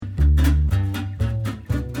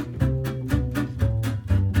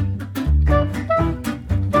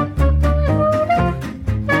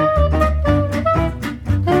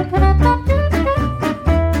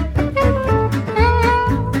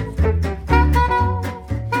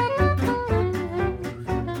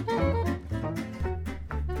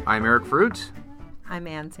I'm Eric Fruits. I'm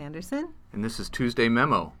Ann Sanderson. And this is Tuesday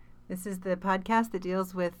Memo. This is the podcast that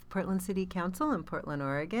deals with Portland City Council in Portland,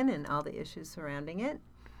 Oregon, and all the issues surrounding it.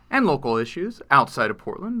 And local issues outside of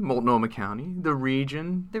Portland, Multnomah County, the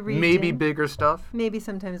region, maybe bigger stuff. Maybe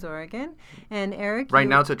sometimes Oregon. And Eric, right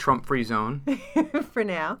now it's a Trump-free zone. For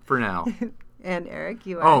now. And Eric,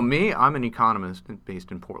 you are? Oh, me? I'm an economist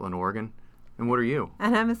based in Portland, Oregon. And what are you?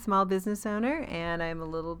 And I'm a small business owner, and I'm a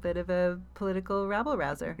little bit of a political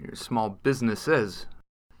rabble-rouser. You're small businesses.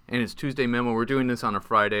 And it's Tuesday Memo. We're doing this on a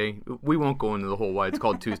Friday. We won't go into the whole why it's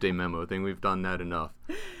called Tuesday Memo thing. We've done that enough.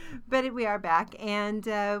 But we are back, and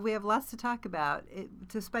we have lots to talk about.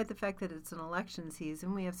 Despite the fact that it's an election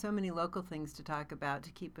season, we have so many local things to talk about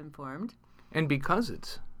to keep informed. And because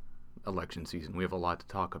it's election season, we have a lot to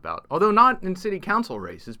talk about. Although not in city council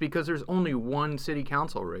races, because there's only one city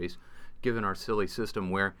council race, given our silly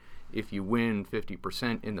system where if you win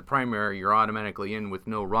 50% in the primary, you're automatically in with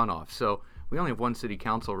no runoff. So we only have one city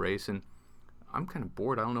council race, and I'm kind of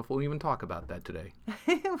bored. I don't know if we'll even talk about that today.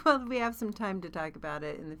 Well, we have some time to talk about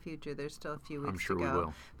it in the future. There's still a few weeks to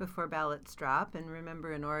go before ballots drop. And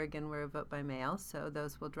remember, in Oregon, we're a vote by mail, so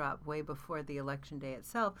those will drop way before the election day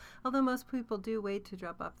itself, although most people do wait to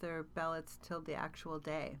drop off their ballots till the actual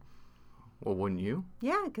day. Well, wouldn't you?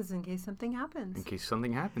 Yeah, because in case something happens. In case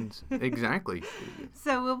something happens. Exactly.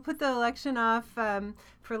 So we'll put the election off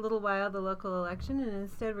for a little while, the local election, and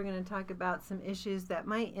instead we're going to talk about some issues that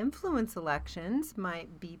might influence elections,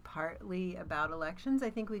 might be partly about elections. I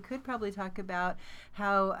think we could probably talk about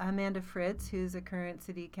how Amanda Fritz, who's a current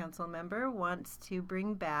city council member, wants to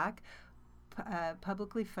bring back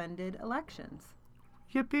publicly funded elections.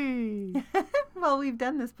 Yippee! Well, we've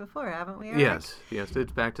done this before, haven't we, Eric? Yes,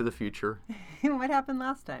 it's Back to the Future. What happened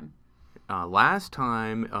last time? Last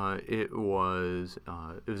time it was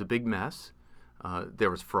a big mess.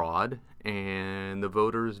 There was fraud, and the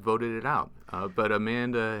voters voted it out. But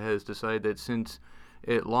Amanda has decided that since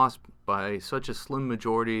it lost by such a slim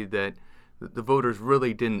majority that the voters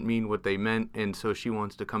really didn't mean what they meant, and so she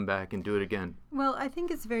wants to come back and do it again. Well, I think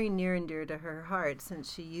it's very near and dear to her heart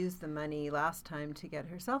since she used the money last time to get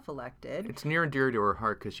herself elected. It's near and dear to her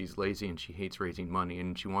heart because she's lazy and she hates raising money,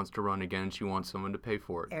 and she wants to run again and she wants someone to pay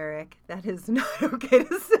for it. Eric, that is not okay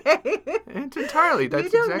to say. It's entirely. That's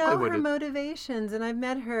exactly what it is. You don't know her motivations, and I've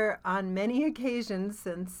met her on many occasions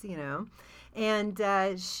since,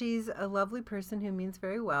 And she's a lovely person who means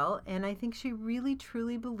very well. And I think she really,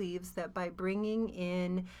 truly believes that by bringing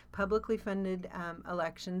in publicly funded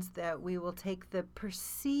elections that we will take the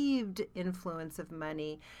perceived influence of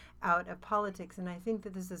money out of politics. And I think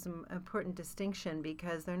that this is an important distinction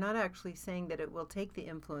because they're not actually saying that it will take the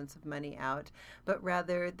influence of money out, but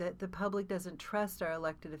rather that the public doesn't trust our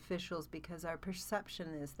elected officials because our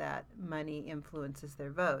perception is that money influences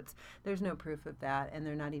their votes. There's no proof of that, and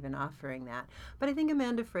they're not even offering that. But I think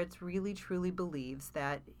Amanda Fritz really, truly believes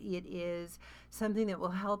that it is something that will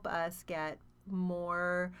help us get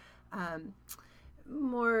more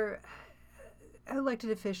elected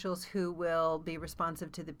officials who will be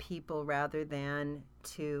responsive to the people rather than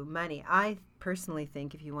to money. I personally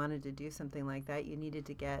think if you wanted to do something like that, you needed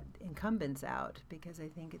to get incumbents out because I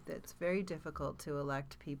think it's very difficult to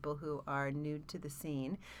elect people who are new to the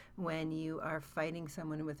scene when you are fighting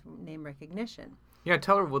someone with name recognition. Yeah,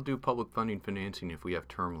 tell her we'll do public funding financing if we have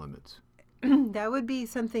term limits. That would be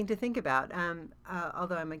something to think about,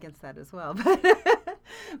 although I'm against that as well.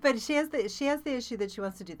 But she has the issue that she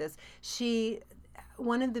wants to do this.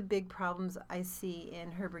 One of the big problems I see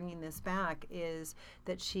in her bringing this back is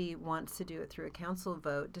that she wants to do it through a council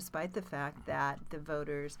vote, despite the fact that the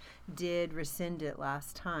voters did rescind it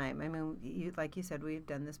last time. I mean, like you said, we've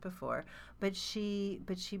done this before, but she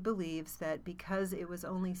believes that because it was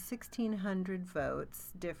only 1,600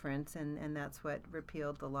 votes difference, and that's what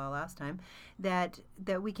repealed the law last time, that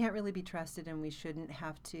we can't really be trusted, and they shouldn't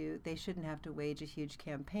have to wage a huge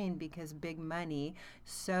campaign because big money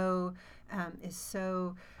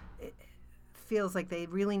feels like they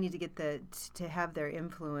really need to get to have their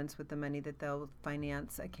influence with the money that they'll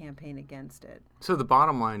finance a campaign against it. So the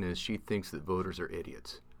bottom line is she thinks that voters are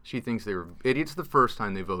idiots. She thinks they were idiots the first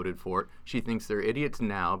time they voted for it. She thinks they're idiots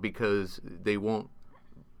now because they won't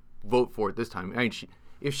vote for it this time. I mean,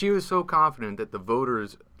 if she was so confident that the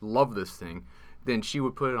voters love this thing, then she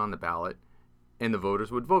would put it on the ballot and the voters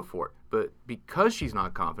would vote for it. But because she's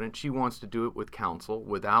not confident, she wants to do it with council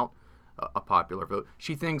without a popular vote.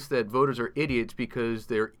 She thinks that voters are idiots because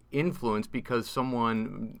they're influenced because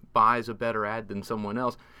someone buys a better ad than someone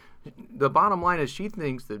else. The bottom line is she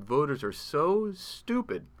thinks that voters are so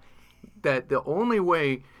stupid that the only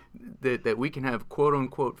way that we can have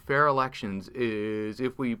quote-unquote fair elections is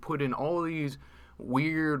if we put in all these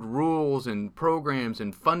weird rules and programs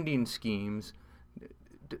and funding schemes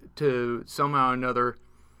to somehow or another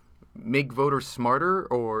make voters smarter?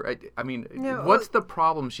 Or, I mean, No, what's the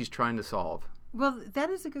problem she's trying to solve? Well, that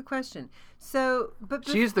is a good question. So, but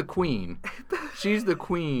She's the queen. She's the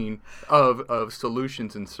queen of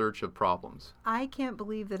solutions in search of problems. I can't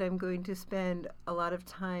believe that I'm going to spend a lot of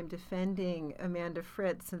time defending Amanda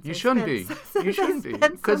Fritz since You shouldn't be. You shouldn't be.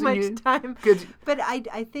 Spent so 'Cause much you- time. 'cause- But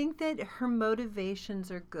I think that her motivations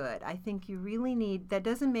are good. I think you really need. That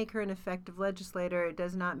doesn't make her an effective legislator. It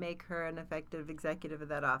does not make her an effective executive of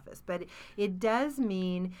that office. But it does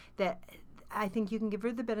mean that. I think you can give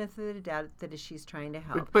her the benefit of the doubt that she's trying to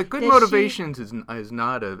help. But good That motivations is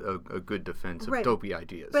not a good defense of Right. dopey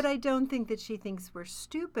ideas. But I don't think that she thinks we're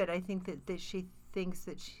stupid. I think that she thinks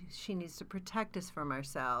that she needs to protect us from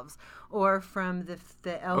ourselves or from the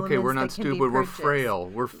elements okay, we're not that can be stupid. We're purchased. frail.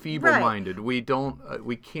 We're feeble-minded. We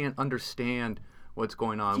can't understand what's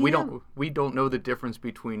going on. Yeah. We don't know the difference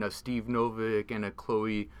between a Steve Novick and a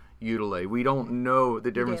Chloe Udele. We don't know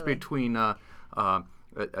the difference Udele. between a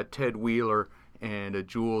Ted Wheeler and a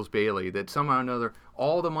Jules Bailey. That somehow or another,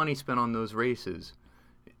 all the money spent on those races,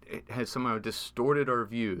 it has somehow distorted our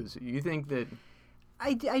views. You think that?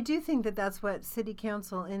 I do think that that's what City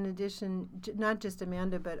Council, in addition, not just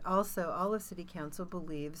Amanda, but also all of City Council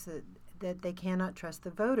believes that they cannot trust the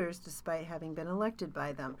voters despite having been elected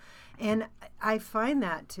by them. And I find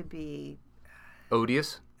that to be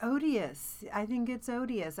Odious? odious. I think it's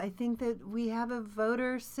odious. I think that we have a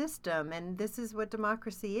voter system, and this is what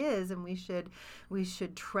democracy is, and we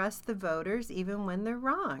should trust the voters even when they're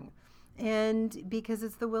wrong. And because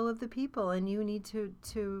it's the will of the people, and you need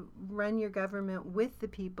to run your government with the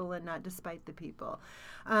people and not despite the people.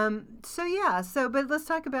 But let's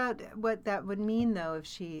talk about what that would mean, though, if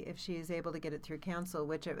she is able to get it through council,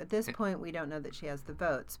 which at this point we don't know that she has the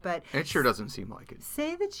votes. But It sure doesn't seem like it.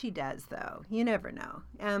 say that she does, though. You never know.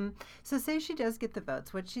 So say she does get the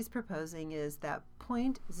votes. What she's proposing is that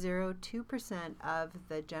 0.02% of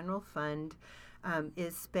the general fund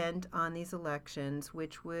is spent on these elections,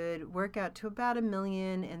 which would work out to about $1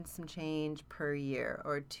 million and some change per year,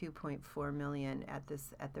 or $2.4 million at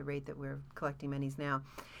the rate that we're collecting monies now.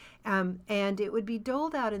 And it would be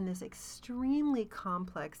doled out in this extremely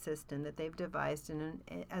complex system that they've devised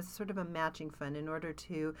as sort of a matching fund in order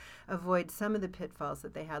to avoid some of the pitfalls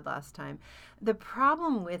that they had last time. The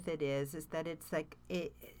problem with it is that it's like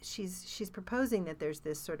she's proposing that there's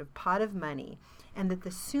this sort of pot of money, and that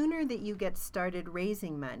the sooner that you get started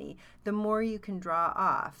raising money, the more you can draw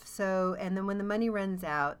off. So, and then when the money runs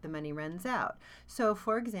out, the money runs out. So,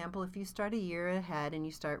 for example, if you start a year ahead and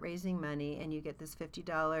you start raising money and you get this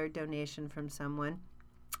 $50 donation from someone,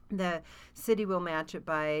 the city will match it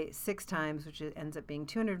by 6 times, which ends up being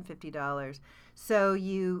 $250. So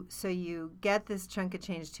you get this chunk of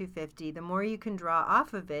change, $250. The more you can draw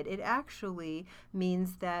off of it, it actually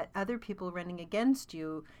means that other people running against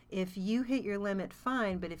you, if you hit your limit,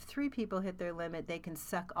 fine. But if 3 people hit their limit, they can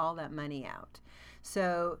suck all that money out.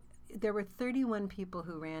 So there were 31 people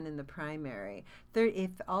who ran in the primary.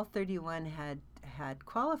 If all 31 had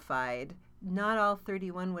qualified, not all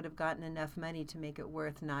 31 would have gotten enough money to make it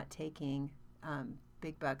worth not taking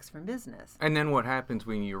big bucks from business. And then what happens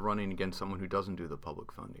when you're running against someone who doesn't do the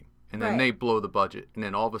public funding? And then Right. they blow the budget, and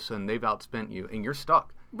then all of a sudden they've outspent you, and you're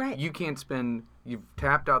stuck. Right. You can't spend, you've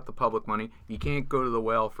tapped out the public money, you can't go to the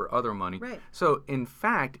well for other money. Right. So, in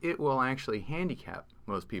fact, it will actually handicap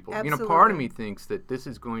most people. Part of Absolutely. me thinks that this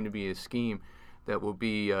is going to be a scheme that will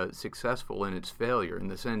be successful in its failure, in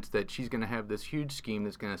the sense that she's going to have this huge scheme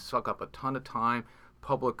that's going to suck up a ton of time,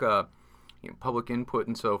 public input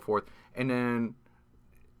and so forth, and then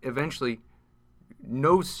eventually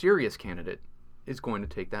no serious candidate is going to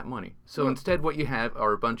take that money. So instead what you have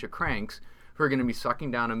are a bunch of cranks who are going to be sucking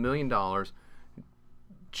down $1 million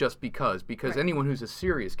just because Right. anyone who's a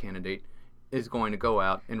serious candidate is going to go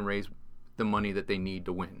out and raise the money that they need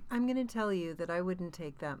to win. I'm going to tell you that I wouldn't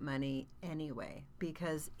take that money anyway,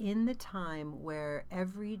 because in the time where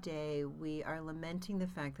every day we are lamenting the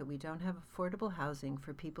fact that we don't have affordable housing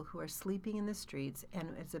for people who are sleeping in the streets,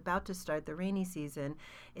 and it's about to start the rainy season,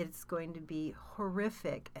 it's going to be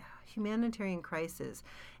horrific, humanitarian crisis,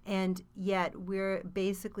 and yet we're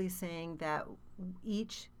basically saying that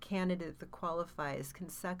each candidate that qualifies can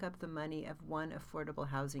suck up the money of one affordable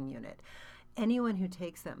housing unit. Anyone who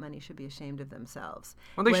takes that money should be ashamed of themselves.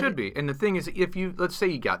 Well, they Whether- should be. And the thing is, let's say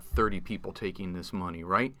you got 30 people taking this money,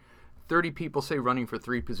 right? 30 people, say, running for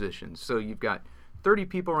 3 positions. So you've got 30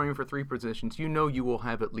 people running for 3 positions. You know you will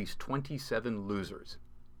have at least 27 losers.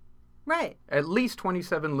 Right. At least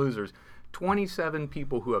 27 losers. 27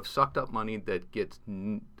 people who have sucked up money that gets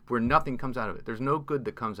where nothing comes out of it. There's no good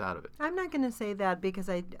that comes out of it. I'm not going to say that because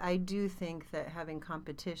I do think that having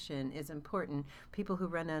competition is important. People who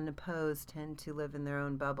run unopposed tend to live in their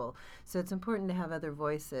own bubble. So it's important to have other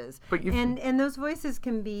voices. But and those voices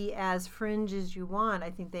can be as fringe as you want. I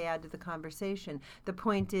think they add to the conversation. The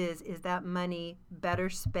point is that money better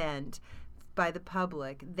spent by the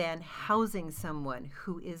public than housing someone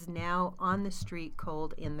who is now on the street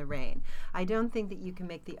cold in the rain? I don't think that you can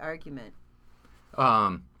make the argument.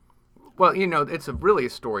 Well, it's really a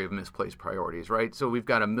story of misplaced priorities, right? So we've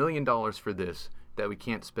got $1 million for this that we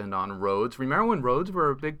can't spend on roads. Remember when roads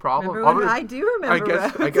were a big problem? I do remember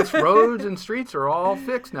roads. I guess roads and streets are all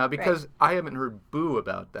fixed now because I haven't heard boo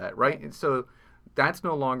about that, right? And so that's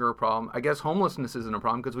no longer a problem. I guess homelessness isn't a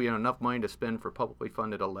problem because we have enough money to spend for publicly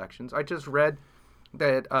funded elections. I just read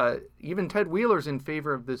that even Ted Wheeler's in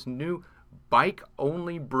favor of this new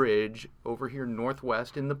bike-only bridge over here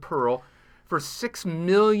northwest in the Pearl for $6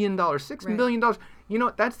 million. $6 million. You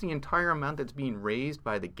know, that's the entire amount that's being raised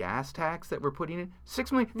by the gas tax that we're putting in.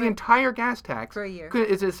 $6 million. The entire gas tax for a year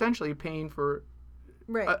is essentially paying for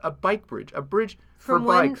a bike bridge, a bridge for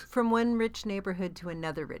bikes. From one rich neighborhood to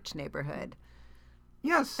another rich neighborhood.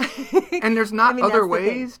 Yes. And there's not other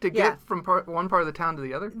ways to get from one part of the town to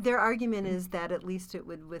the other? Their argument is that at least it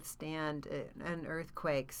would withstand an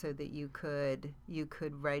earthquake so that you could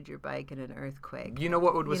ride your bike in an earthquake. You know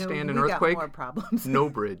what would withstand an earthquake? Got more problems. No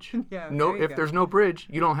bridge. If there's no bridge,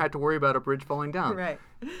 you don't have to worry about a bridge falling down. Right.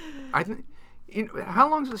 I think how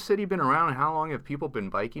long has the city been around and how long have people been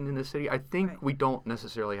biking in the city? I think we don't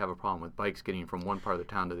necessarily have a problem with bikes getting from one part of the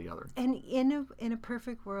town to the other. And in a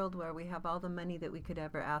perfect world where we have all the money that we could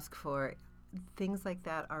ever ask for, things like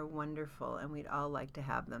that are wonderful and we'd all like to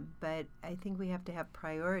have them. But I think we have to have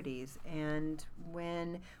priorities. And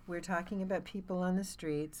when we're talking about people on the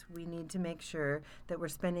streets, we need to make sure that we're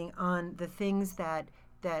spending on the things that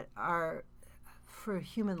are for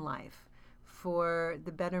human life, for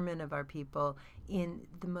the betterment of our people in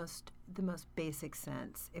the most basic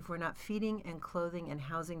sense. If we're not feeding and clothing and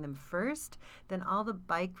housing them first, then all the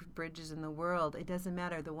bike bridges in the world, it doesn't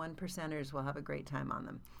matter. The 1%ers will have a great time on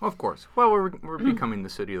them. Well, of course. Well, we're becoming the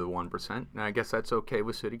city of the 1%, and I guess that's okay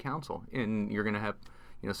with city council. And you're going to have,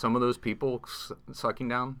 some of those people sucking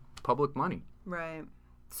down public money. Right.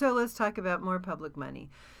 So let's talk about more public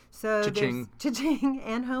money. So Cha-ching. There's cha-ching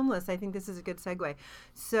and homeless. I think this is a good segue.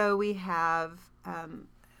 So we have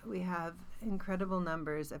incredible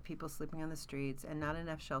numbers of people sleeping on the streets and not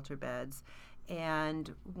enough shelter beds.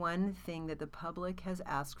 And one thing that the public has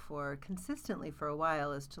asked for consistently for a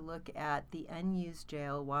while is to look at the unused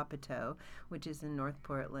jail Wapato, which is in North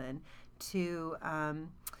Portland, to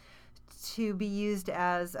be used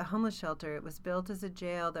as a homeless shelter. It was built as a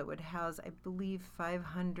jail that would house, I believe,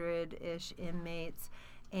 500-ish inmates,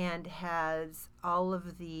 and has all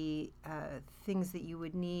of the things that you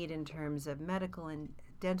would need in terms of medical and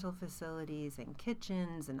dental facilities and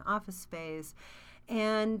kitchens and office space.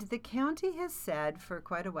 And the county has said for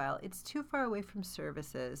quite a while it's too far away from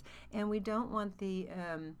services, and we don't want the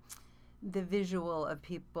visual of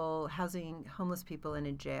people housing homeless people in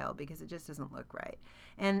a jail because it just doesn't look right.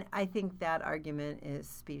 And I think that argument is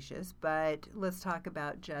specious, but let's talk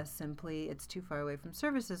about just simply it's too far away from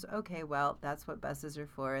services. Okay, well, that's what buses are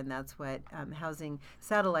for, and that's what housing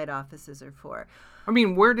satellite offices are for. I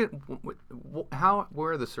mean, why are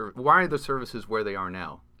the services where they are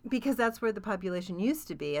now? Because that's where the population used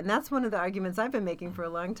to be. And that's one of the arguments I've been making for a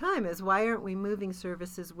long time is why aren't we moving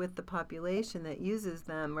services with the population that uses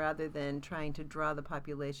them rather than trying to draw the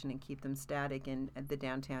population and keep them static in the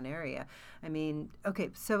downtown area? I mean, okay,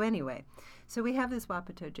 so anyway, so we have this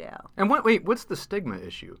Wapato jail. And what's the stigma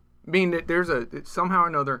issue? I mean, somehow or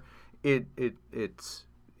another, it's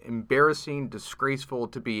embarrassing, disgraceful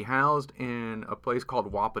to be housed in a place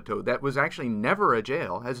called Wapato that was actually never a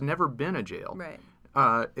jail, has never been a jail. Right.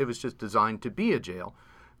 It was just designed to be a jail.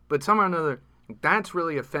 But somehow or another, that's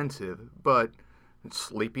really offensive. But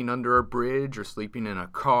sleeping under a bridge or sleeping in a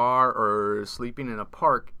car or sleeping in a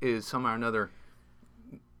park is somehow or another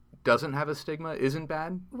doesn't have a stigma, isn't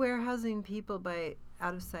bad. We're housing people by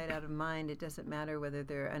out of sight, out of mind. It doesn't matter whether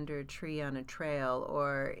they're under a tree on a trail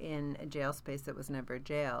or in a jail space that was never a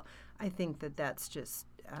jail. I think that that's just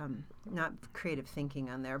not creative thinking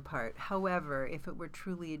on their part. However, if it were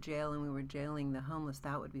truly a jail and we were jailing the homeless,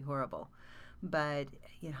 that would be horrible. But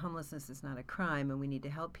homelessness is not a crime, and we need to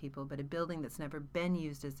help people. But a building that's never been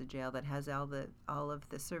used as a jail that has all of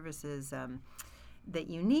the services that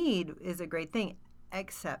you need is a great thing,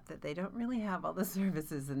 except that they don't really have all the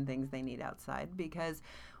services and things they need outside because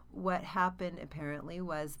what happened apparently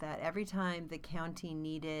was that every time the county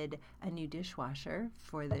needed a new dishwasher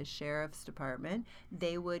for the sheriff's department,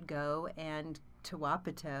 they would go and to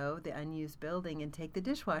Wapato, the unused building, and take the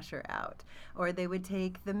dishwasher out, or they would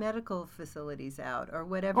take the medical facilities out, or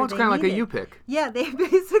whatever. Oh, it's kind of like a U-Pick. Yeah, they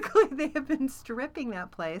have been stripping that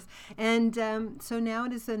place, and so now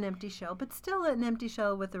it is an empty shell, but still an empty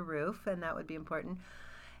shell with a roof, and that would be important.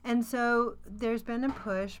 And so there's been a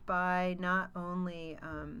push by not only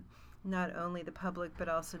the public, but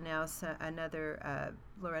also now another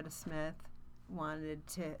Loretta Smith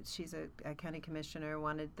she's a county commissioner,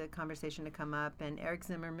 wanted the conversation to come up, and Eric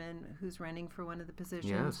Zimmerman, who's running for one of the positions,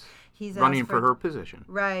 yes, he's running for her position,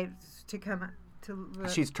 right, to come to.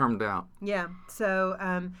 She's termed out. Yeah, so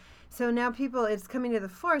now it's coming to the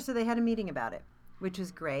fore. So they had a meeting about it, which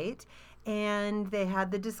is great. And they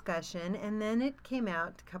had the discussion, and then it came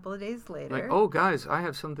out a couple of days later. Like, oh, guys, I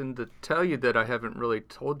have something to tell you that I haven't really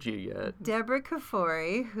told you yet. Deborah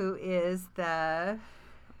Kafori, who is the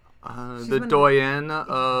doyenne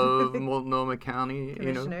of Multnomah County,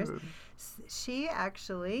 commissioners. She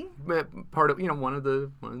actually part of one of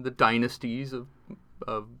the dynasties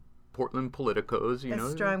of Portland politicos.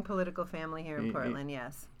 A strong political family here in Portland.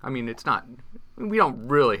 Yes. I mean, it's not. We don't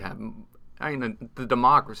really have. I mean, the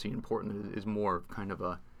democracy in Portland is more kind of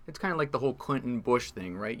it's kind of like the whole Clinton-Bush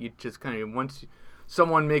thing, right? You just kind of, once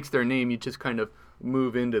someone makes their name, you just kind of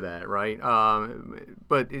move into that, right?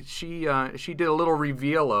 But she did a little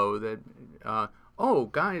reveal that, oh,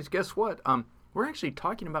 guys, guess what? We're actually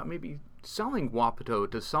talking about maybe selling Wapato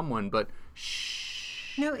to someone, but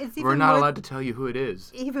shh. No, it's even we're not allowed to tell you who it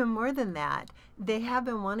is. Even more than that, they have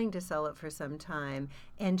been wanting to sell it for some time,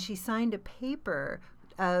 and she signed a paper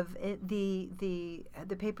of it, the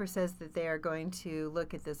paper says that they are going to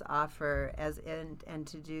look at this offer and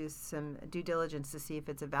to do some due diligence to see if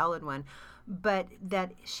it's a valid one, but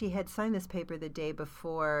that she had signed this paper the day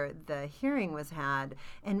before the hearing was had,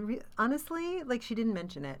 and honestly, like, she didn't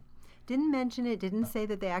mention it. Didn't say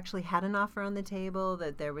that they actually had an offer on the table,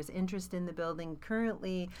 that there was interest in the building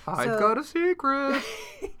currently. I've got a secret.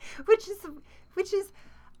 which is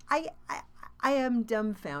I am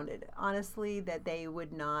dumbfounded, honestly, that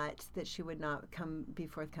she would not be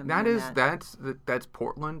forthcoming. That's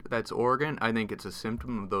Portland, that's Oregon. I think it's a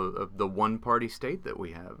symptom of the one-party state that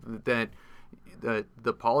we have. That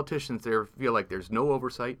the politicians there feel like there's no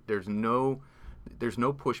oversight, there's no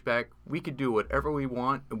pushback. We could do whatever we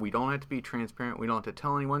want, and we don't have to be transparent. We don't have to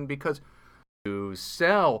tell anyone, because to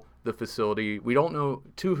sell the facility, we don't know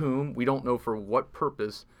to whom, we don't know for what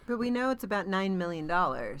purpose. But we know it's about $9 million.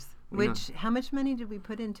 How much money did we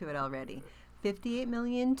put into it already? $58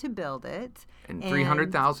 million to build it, and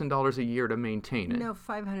 $300,000 a year to maintain it. No,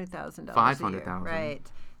 $500,000. $500,000, right?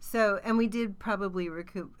 So, and we did probably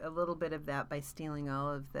recoup a little bit of that by stealing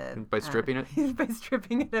all of the by stripping it. By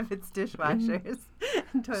stripping it of its dishwashers.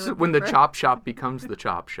 And toilet so when the paper. chop shop becomes the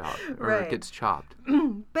chop shop, or right. It gets chopped.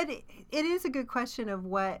 But it is a good question of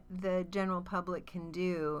what the general public can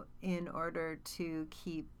do in order to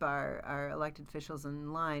keep our elected officials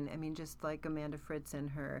in line. I mean, just like Amanda Fritz and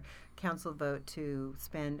her council vote to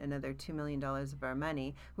spend another $2 million of our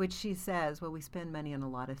money, which she says, well, we spend money on a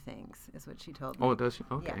lot of things, is what she told me. Oh, does she?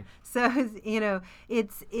 Okay. Yeah. So,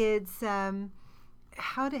 it's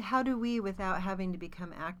how do we, without having to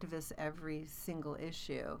become activists every single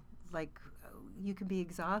issue, like, you can be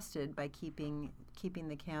exhausted by keeping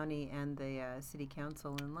the county and the city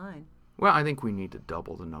council in line. Well, I think we need to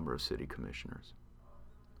double the number of city commissioners.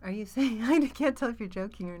 Are you saying? I can't tell if you're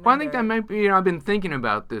joking or not. Well, I think that might be, I've been thinking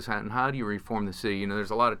about this, and how do you reform the city? There's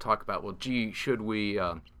a lot of talk about, well, gee, should we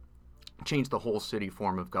change the whole city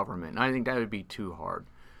form of government? And I think that would be too hard,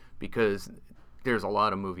 because there's a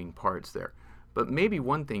lot of moving parts there. But maybe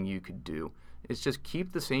one thing you could do is just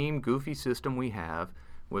keep the same goofy system we have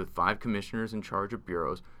with 5 commissioners in charge of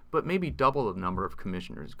bureaus, but maybe double the number of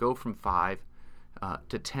commissioners. Go from 5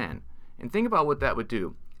 to 10. And think about what that would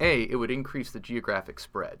do. It would increase the geographic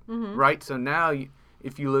spread, right? So now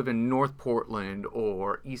if you live in North Portland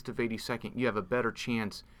or east of 82nd, you have a better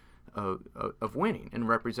chance of winning and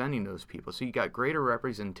representing those people. So you got greater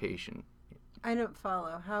representation. I don't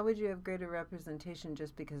follow. How would you have greater representation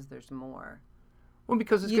just because there's more? Well,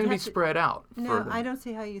 because it's going to be spread out. No, I don't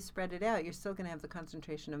see how you spread it out. You're still going to have the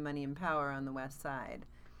concentration of money and power on the west side.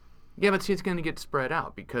 Yeah, but see, it's going to get spread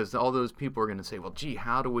out, because all those people are going to say, well, gee,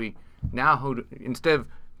 how do we instead of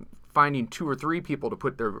finding 2 or 3 people to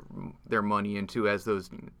put their money into as those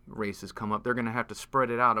races come up, they're going to have to spread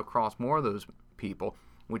it out across more of those people,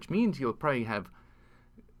 which means you'll probably have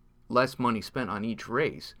less money spent on each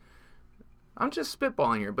race. I'm just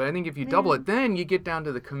spitballing here, but I think if you double it, then you get down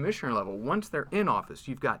to the commissioner level. Once they're in office,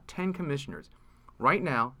 you've got 10 commissioners. Right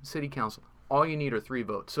now, city council, all you need are 3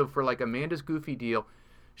 votes. So for like Amanda's goofy deal,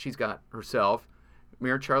 she's got herself.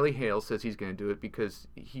 Mayor Charlie Hale says he's going to do it because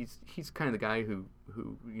he's kind of the guy who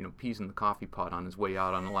pees in the coffee pot on his way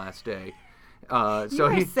out on the last day. You are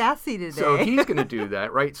sassy today. So he's going to do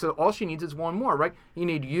that, right? So all she needs is one more, right? You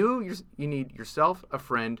need you need yourself, a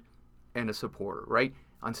friend, and a supporter, right?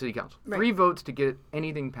 On city council. Right. 3 votes to get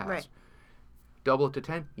anything passed. Right. Double it to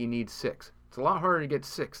 10, you need 6. It's a lot harder to get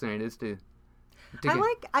 6 than it is to get.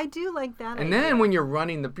 I do like that And idea. then when you're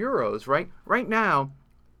running the bureaus, right now,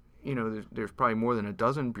 there's probably more than a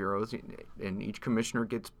dozen bureaus, and each commissioner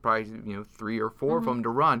gets probably 3 or 4 of them to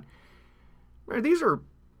run. These are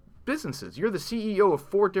businesses. You're the CEO of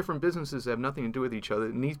 4 different businesses that have nothing to do with each other,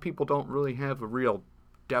 and these people don't really have a real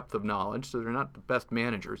depth of knowledge, so they're not the best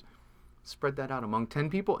managers. Spread that out among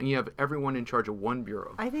 10 people, and you have everyone in charge of one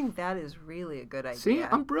bureau. I think that is really a good idea. See,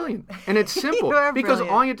 I'm brilliant. And it's simple You are because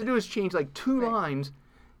brilliant. all you have to do is change like 2 lines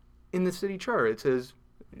in the city charter. It says,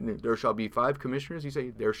 there shall be 5 commissioners. You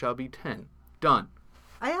say, there shall be 10. Done.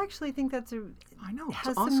 I actually think that's I know. It's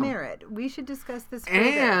has awesome. some merit. We should discuss this further.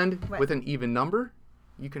 And What? with an even number,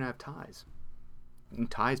 you can have ties.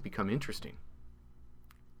 And ties become interesting.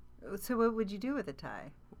 So what would you do with a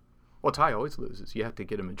tie? Well, tie always loses. You have to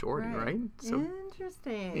get a majority, right? So,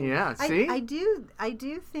 Interesting. yeah, see? I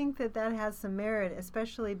do think that has some merit,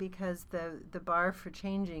 especially because the bar for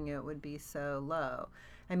changing it would be so low.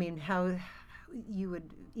 I mean, how you would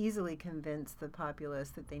easily convince the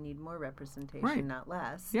populace that they need more representation, Right. not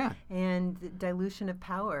less. Yeah. And dilution of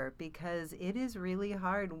power, because it is really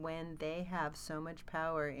hard when they have so much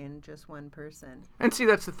power in just one person. And see,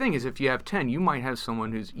 that's the thing, is if you have 10, you might have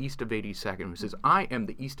someone who's east of 82nd who says, I am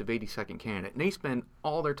the east of 82nd candidate. And they spend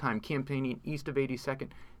all their time campaigning east of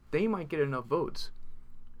 82nd. They might get enough votes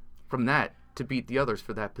from that to beat the others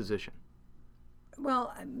for that position.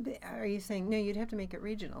 Well, are you saying, no, you'd have to make it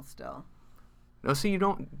regional still? No, see, you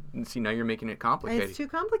don't. See, now you're making it complicated. It's too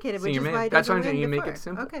complicated, See, which you is made- why it that's doesn't what I'm saying, win you make before. it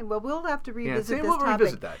simple. Okay, well, we'll have to revisit see, this we'll topic.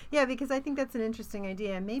 revisit that. Yeah, because I think that's an interesting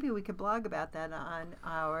idea. Maybe we could blog about that on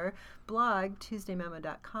our blog,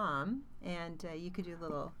 TuesdayMemo.com, and you could do a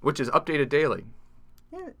little... Which is updated daily.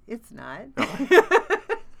 Yeah, it's not. Oh.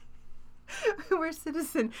 We're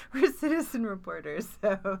citizen reporters,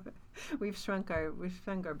 so we've shrunk our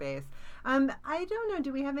base. I don't know.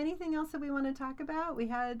 Do we have anything else that we want to talk about? We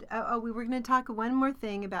had we were going to talk one more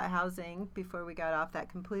thing about housing before we got off that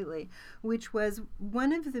completely, which was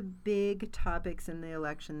one of the big topics in the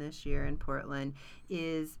election this year in Portland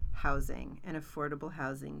is housing and affordable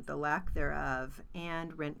housing, the lack thereof,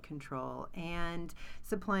 and rent control and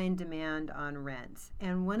supply and demand on rent.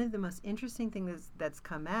 And one of the most interesting things that's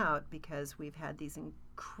come out, because we've had these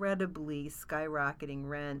incredibly skyrocketing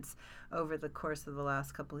rents over the course of the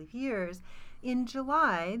last couple of years, in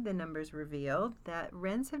July, the numbers revealed that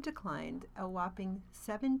rents have declined a whopping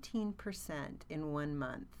 17% in 1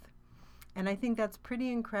 month. And I think that's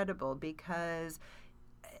pretty incredible because,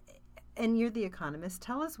 and you're the economist,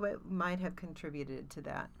 tell us what might have contributed to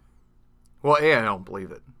that. Well, I don't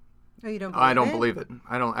believe it. Oh, you don't believe it? I don't believe it.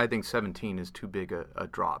 I think 17 is too big a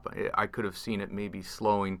drop. I could have seen it maybe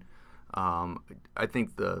slowing. I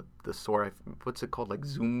think the sort, what's it called, like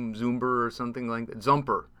Zumber or something like that?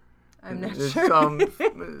 Zumper. I'm not There's sure. some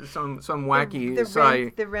wacky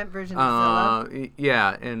the rent version of Zillow.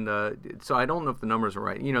 Yeah, and so I don't know if the numbers are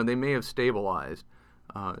right. They may have stabilized.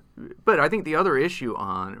 But I think the other issue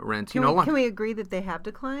on rents, Can we agree that they have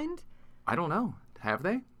declined? I don't know. Have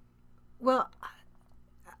they? Well,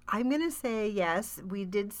 I'm going to say yes. We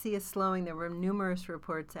did see a slowing. There were numerous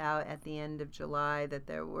reports out at the end of July that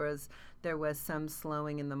there was some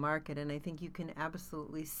slowing in the market, and I think you can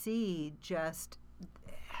absolutely see just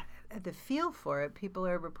the feel for it. People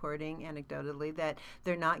are reporting anecdotally that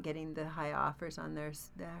they're not getting the high offers on their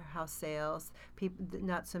house sales.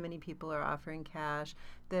 Not so many people are offering cash.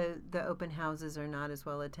 The open houses are not as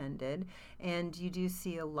well attended, and you do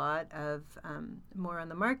see a lot of more on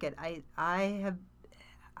the market.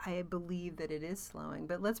 I believe that it is slowing,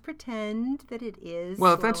 but let's pretend that it is.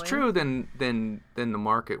 Well, slowing. if that's true, then the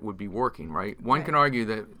market would be working, right? One can argue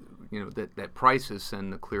that that prices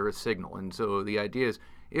send the clearest signal, and so the idea is,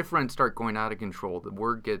 if rents start going out of control, the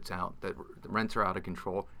word gets out that the rents are out of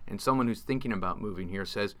control, and someone who's thinking about moving here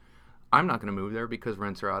says, I'm not going to move there because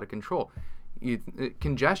rents are out of control.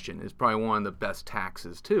 Congestion is probably one of the best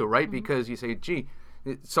taxes too, right? Mm-hmm. Because you say, gee,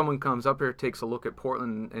 someone comes up here, takes a look at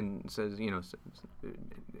Portland and says,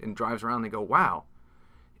 and drives around, they go, wow,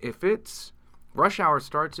 if it's rush hour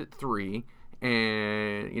starts at 3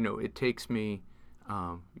 and, it takes me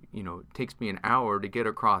it takes me an hour to get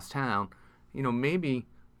across town. Maybe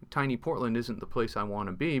tiny Portland isn't the place I want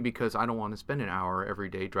to be because I don't want to spend an hour every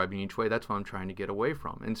day driving each way. That's what I'm trying to get away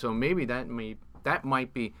from. And so maybe that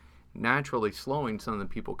might be naturally slowing some of the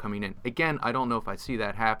people coming in. Again, I don't know if I see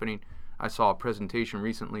that happening. I saw a presentation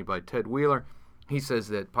recently by Ted Wheeler. He says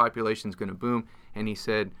that population is going to boom, and he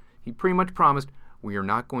pretty much promised we are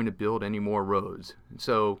not going to build any more roads.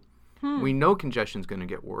 So we know congestion is going to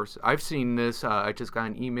get worse. I've seen this. I just got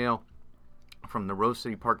an email from the Rose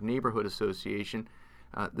City Park Neighborhood Association.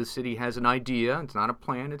 The city has an idea. It's not a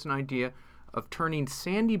plan. It's an idea of turning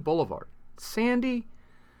Sandy Boulevard,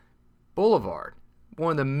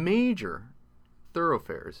 one of the major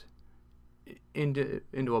thoroughfares, into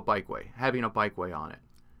a bikeway, having a bikeway on it.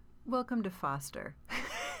 Welcome to Foster.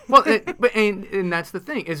 Well, and that's the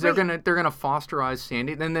thing is they're gonna Fosterize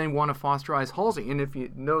Sandy, then they want to Fosterize Halsey. And if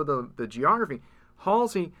you know the geography,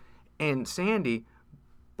 Halsey and Sandy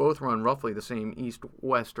both run roughly the same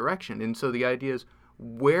east-west direction, and so the idea is,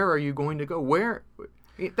 where are you going to go?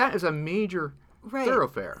 That is a major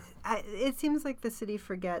thoroughfare. It seems like the city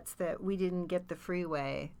forgets that we didn't get the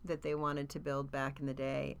freeway that they wanted to build back in the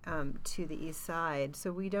day to the east side.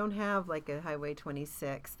 So we don't have like a Highway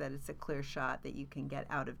 26 that it's a clear shot that you can get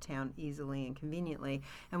out of town easily and conveniently.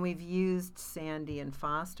 And we've used Sandy and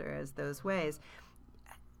Foster as those ways.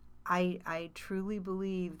 I truly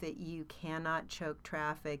believe that you cannot choke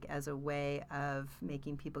traffic as a way of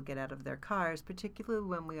making people get out of their cars, particularly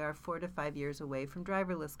when we are 4 to 5 years away from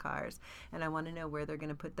driverless cars. And I want to know where they're going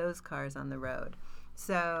to put those cars on the road.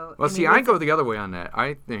 So, I go the other way on that.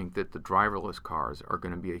 I think that the driverless cars are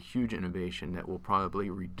going to be a huge innovation that will probably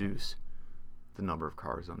reduce the number of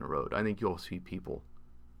cars on the road. I think you'll see people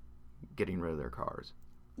getting rid of their cars.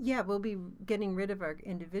 Yeah, we'll be getting rid of our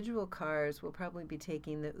individual cars. We'll probably be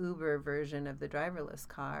taking the Uber version of the driverless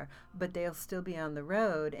car, but they'll still be on the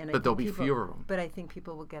road. But there'll be fewer of them. But I think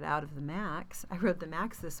people will get out of the Max. I rode the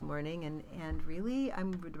Max this morning, and really, I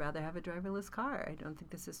would rather have a driverless car. I don't think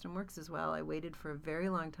the system works as well. I waited for a very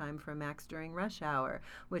long time for a Max during rush hour,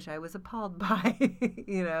 which I was appalled by,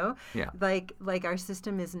 Yeah. Like our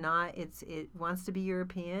system is not, it wants to be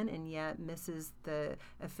European and yet misses the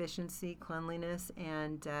efficiency, cleanliness,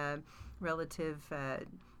 and relative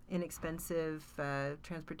inexpensive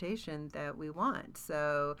transportation that we want.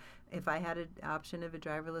 So if I had an option of a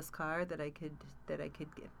driverless car that I could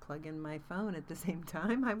plug in my phone at the same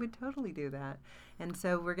time, I would totally do that. And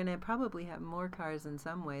so we're going to probably have more cars in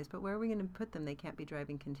some ways, but where are we going to put them? They can't be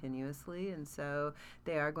driving continuously, and so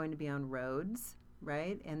they are going to be on roads.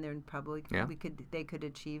 Right, and then probably they could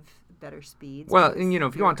achieve better speeds. Well, and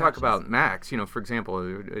if you want to talk about Max, for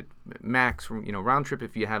example, Max, round trip.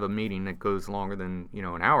 If you have a meeting that goes longer than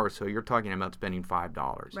an hour or so, you're talking about spending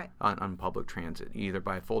 $5 on public transit. You either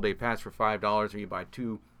buy a full day pass for $5, or you buy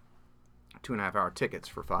two and a half hour tickets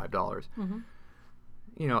for $5.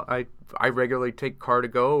 Mm-hmm. I regularly take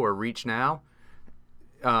Car2Go or Reach Now.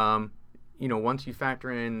 Once you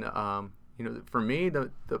factor in. For me,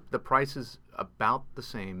 the price is about the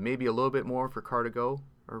same, maybe a little bit more for Car2Go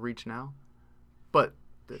or Reach Now, but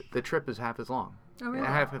the trip is half as long,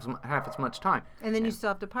 half as much time. And then you still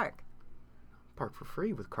have to park. Park for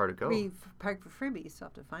free with Car2Go. We park for free, but you still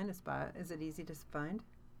have to find a spot. Is it easy to find?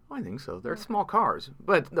 Well, I think so. They're small cars,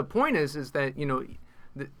 but the point is that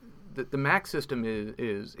the Max system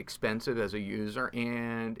is expensive as a user,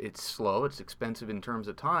 and it's slow. It's expensive in terms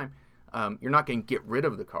of time. You're not going to get rid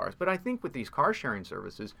of the cars. But I think with these car sharing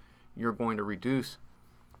services, you're going to reduce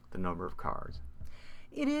the number of cars.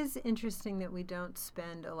 It is interesting that we don't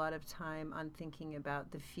spend a lot of time on thinking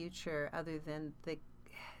about the future other than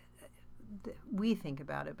we think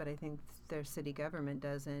about it, but I think their city government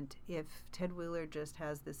doesn't. If Ted Wheeler just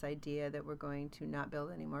has this idea that we're going to not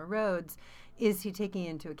build any more roads, is he taking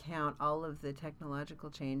into account all of the technological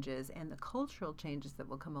changes and the cultural changes that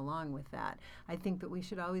will come along with that? I think that we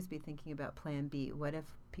should always be thinking about Plan B. What if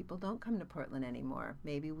people don't come to Portland anymore?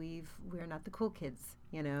 Maybe we're not the cool kids,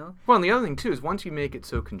 Well, and the other thing, too, is once you make it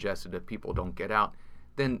so congested that people don't get out,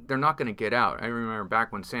 then they're not going to get out. I remember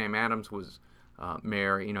back when Sam Adams was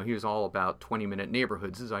mayor, he was all about 20-minute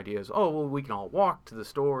neighborhoods. His idea is, we can all walk to the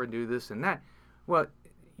store and do this and that. Well,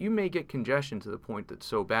 you may get congestion to the point that's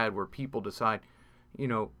so bad where people decide,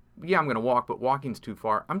 I'm going to walk, but walking's too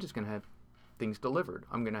far. I'm just going to have things delivered.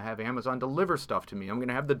 I'm going to have Amazon deliver stuff to me. I'm going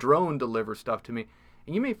to have the drone deliver stuff to me.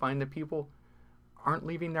 And you may find that people aren't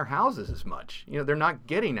leaving their houses as much. They're not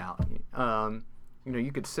getting out.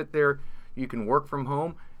 You could sit there. You can work from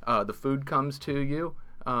home. The food comes to you.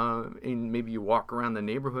 And maybe you walk around the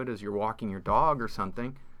neighborhood as you're walking your dog or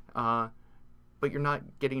something, but you're not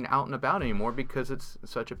getting out and about anymore because it's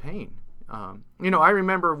such a pain. I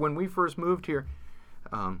remember when we first moved here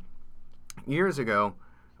years ago,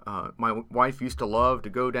 my wife used to love to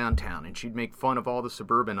go downtown, and she'd make fun of all the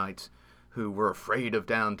suburbanites who were afraid of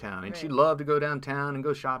downtown. And Right. she loved to go downtown and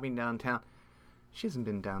go shopping downtown. She hasn't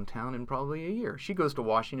been downtown in probably a year. She goes to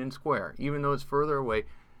Washington Square. Even though it's further away,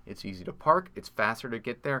 it's easy to park. It's faster to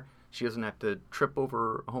get there. She doesn't have to trip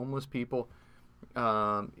over homeless people.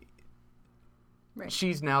 Right.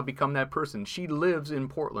 She's now become that person. She lives in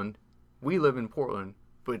Portland. We live in Portland,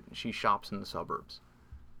 but she shops in the suburbs.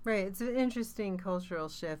 Right. It's an interesting cultural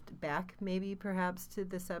shift back, maybe perhaps to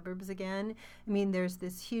the suburbs again. I mean, there's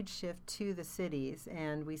this huge shift to the cities,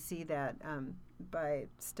 and we see that by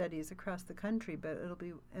studies across the country, but it'll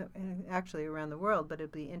be actually around the world. But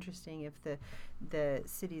it'll be interesting if the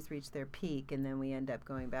cities reach their peak, and then we end up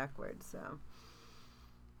going backwards. So,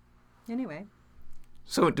 anyway.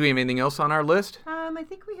 So, do we have anything else on our list? I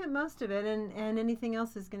think we hit most of it, and anything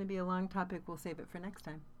else is going to be a long topic. We'll save it for next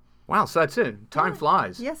time. Wow, so that's it. Time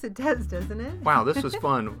flies. Yes, it does, doesn't it? Wow, this was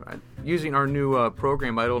fun. Using our new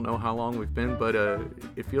program, I don't know how long we've been, but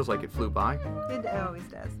it feels like it flew by. It always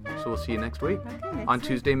does. So we'll see you next week Okay, next on week.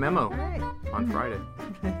 Tuesday Memo All right. on Friday.